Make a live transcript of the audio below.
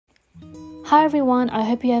Hi everyone, I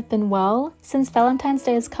hope you have been well. Since Valentine's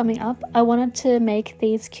Day is coming up, I wanted to make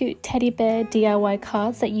these cute teddy bear DIY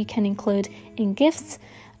cards that you can include in gifts.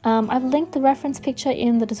 I've linked the reference picture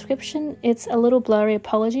in the description. It's a little blurry,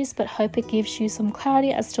 apologies, but hope it gives you some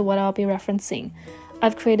clarity as to what I'll be referencing.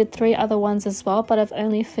 I've created 3 other ones as well, but I've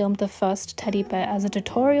only filmed the first teddy bear as a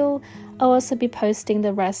tutorial. I'll also be posting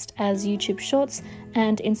the rest as YouTube shorts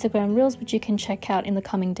and Instagram reels, which you can check out in the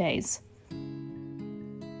coming days.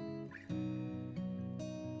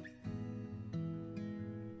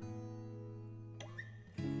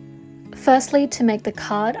 Firstly, to make the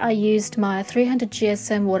card, I used my 300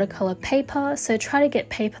 GSM watercolor paper, so try to get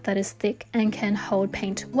paper that is thick and can hold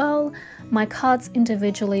paint well. My cards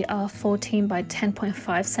individually are 14 by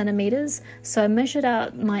 10.5 centimeters, so I measured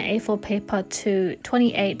out my A4 paper to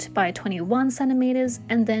 28 by 21 centimeters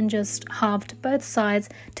and then just halved both sides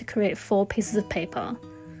to create 4 pieces of paper.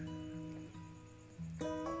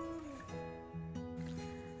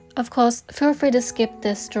 Of course, feel free to skip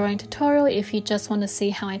this drawing tutorial if you just want to see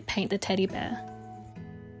how I paint the teddy bear.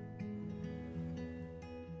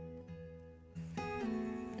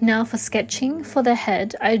 Now for sketching, for the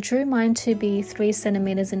head, I drew mine to be 3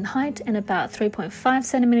 centimeters in height and about 3.5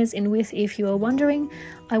 centimeters in width. If you are wondering,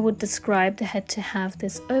 I would describe the head to have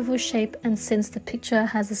this oval shape, and since the picture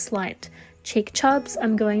has a slight cheek chubs,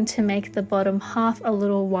 I'm going to make the bottom half a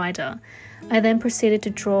little wider. I then proceeded to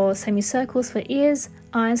draw semicircles for ears,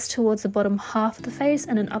 eyes towards the bottom half of the face,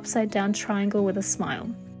 and an upside down triangle with a smile.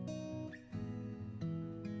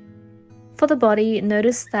 For the body,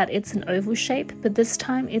 notice that it's an oval shape, but this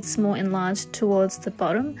time it's more enlarged towards the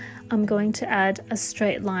bottom. I'm going to add a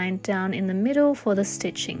straight line down in the middle for the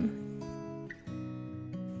stitching.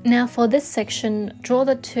 Now for this section, draw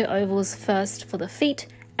the 2 ovals first for the feet,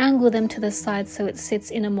 angle them to the side so it sits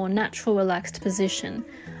in a more natural, relaxed position.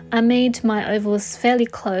 I made my ovals fairly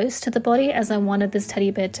close to the body as I wanted this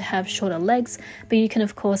teddy bear to have shorter legs, but you can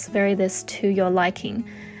of course vary this to your liking.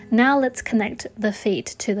 Now let's connect the feet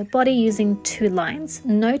to the body using 2 lines.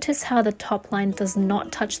 Notice how the top line does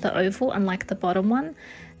not touch the oval, unlike the bottom one.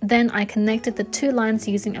 Then I connected the 2 lines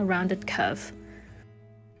using a rounded curve.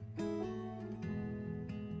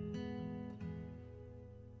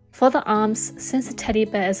 For the arms, since the teddy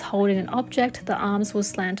bear is holding an object, the arms will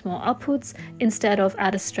slant more upwards instead of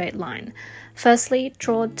at a straight line. Firstly,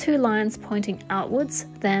 draw 2 lines pointing outwards,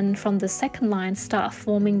 then from the second line start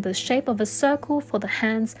forming the shape of a circle for the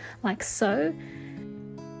hands like so.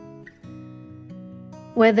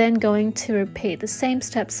 We're then going to repeat the same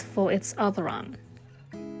steps for its other arm.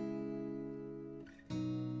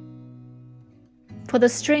 For the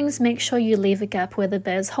strings, make sure you leave a gap where the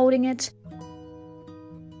bear is holding it.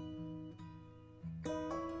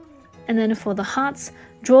 And then for the hearts,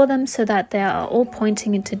 draw them so that they are all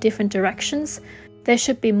pointing into different directions. They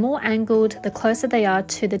should be more angled the closer they are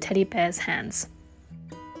to the teddy bear's hands.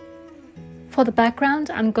 For the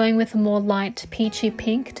background, I'm going with a more light peachy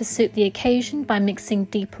pink to suit the occasion by mixing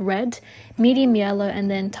deep red, medium yellow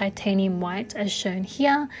and then titanium white as shown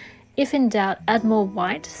here. If in doubt, add more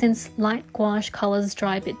white since light gouache colors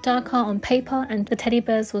dry a bit darker on paper and the teddy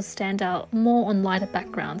bears will stand out more on lighter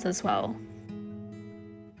backgrounds as well.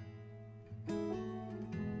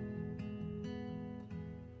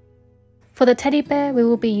 For the teddy bear, we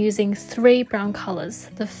will be using 3 brown colors.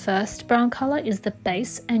 The first brown color is the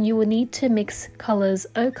base, and you will need to mix colors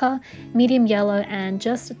ochre, medium yellow, and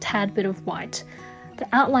just a tad bit of white. The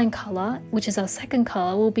outline color, which is our second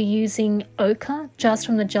color, we'll be using ochre just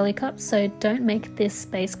from the jelly cup, so don't make this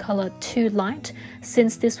base color too light,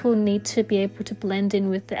 since this will need to be able to blend in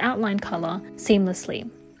with the outline color seamlessly.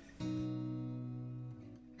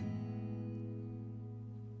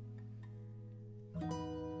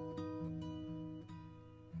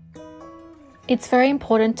 It's very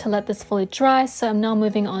important to let this fully dry, so I'm now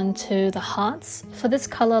moving on to the hearts. For this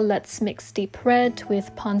color, let's mix deep red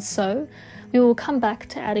with pinceau. We will come back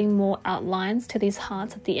to adding more outlines to these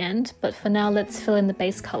hearts at the end, but for now let's fill in the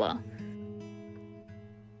base color.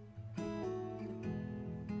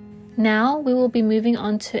 Now we will be moving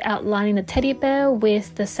on to outlining the teddy bear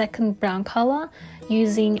with the second brown color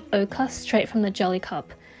using ochre straight from the jelly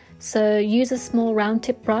cup. So use a small round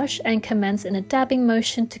tip brush and commence in a dabbing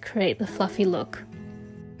motion to create the fluffy look.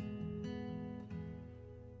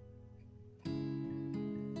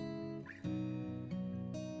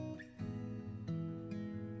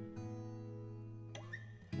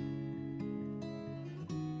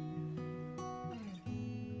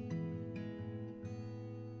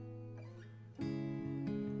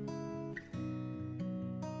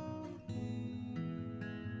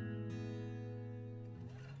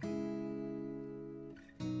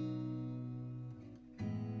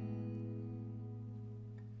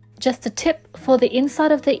 Just a tip for the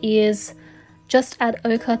inside of the ears, just add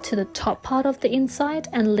ochre to the top part of the inside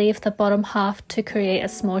and leave the bottom half to create a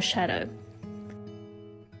small shadow.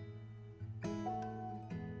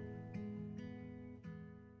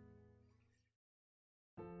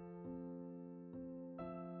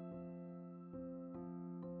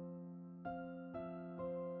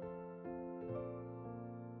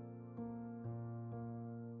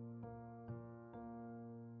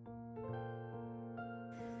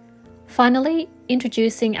 Finally,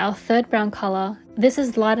 introducing our third brown color. This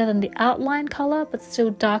is lighter than the outline color but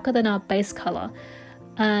still darker than our base color,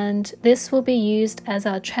 and this will be used as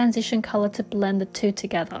our transition color to blend the two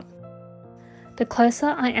together. The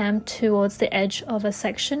closer I am towards the edge of a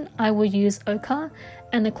section, I will use ochre,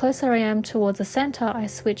 and the closer I am towards the center, I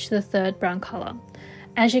switch to the third brown color.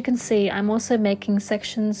 As you can see, I'm also making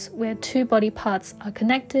sections where two body parts are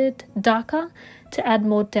connected darker to add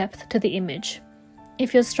more depth to the image.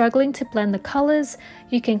 If you're struggling to blend the colors,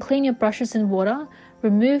 you can clean your brushes in water,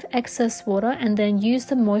 remove excess water, and then use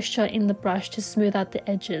the moisture in the brush to smooth out the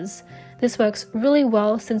edges. This works really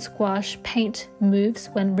well since gouache paint moves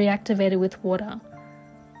when reactivated with water.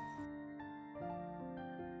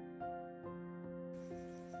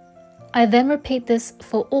 I then repeat this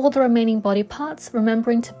for all the remaining body parts,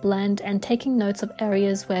 remembering to blend and taking notes of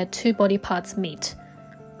areas where two body parts meet.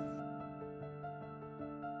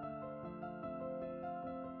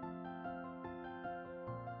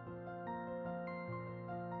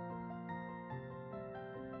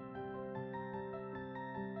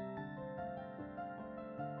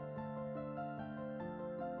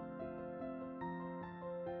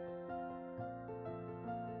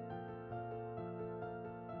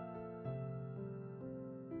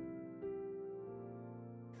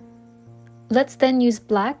 Let's then use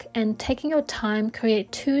black and, taking your time,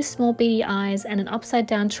 create two small beady eyes and an upside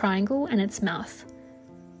down triangle and its mouth.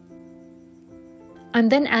 I'm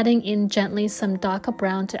then adding in gently some darker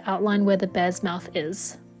brown to outline where the bear's mouth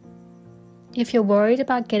is. If you're worried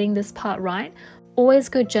about getting this part right, always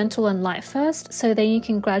go gentle and light first, so then you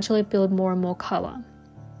can gradually build more and more color.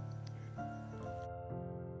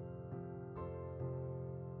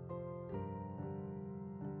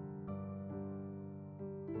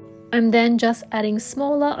 I'm then just adding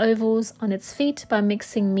smaller ovals on its feet by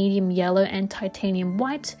mixing medium yellow and titanium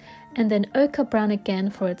white, and then ochre brown again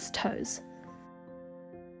for its toes.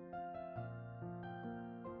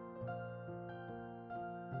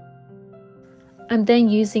 I'm then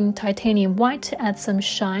using titanium white to add some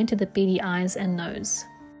shine to the beady eyes and nose.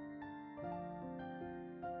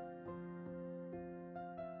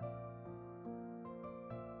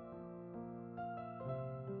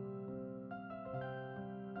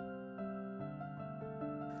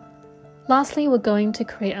 Lastly, we're going to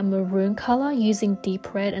create a maroon color using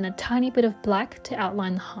deep red and a tiny bit of black to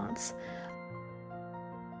outline the hearts.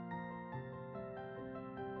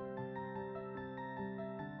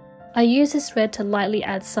 I use this red to lightly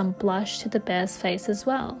add some blush to the bear's face as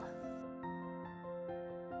well.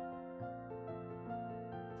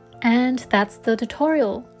 And that's the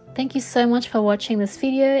tutorial. Thank you so much for watching this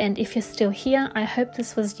video, and if you're still here, I hope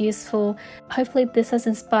this was useful. Hopefully this has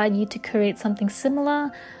inspired you to create something similar.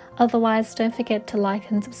 Otherwise, don't forget to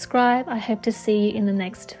like and subscribe. I hope to see you in the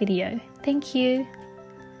next video. Thank you.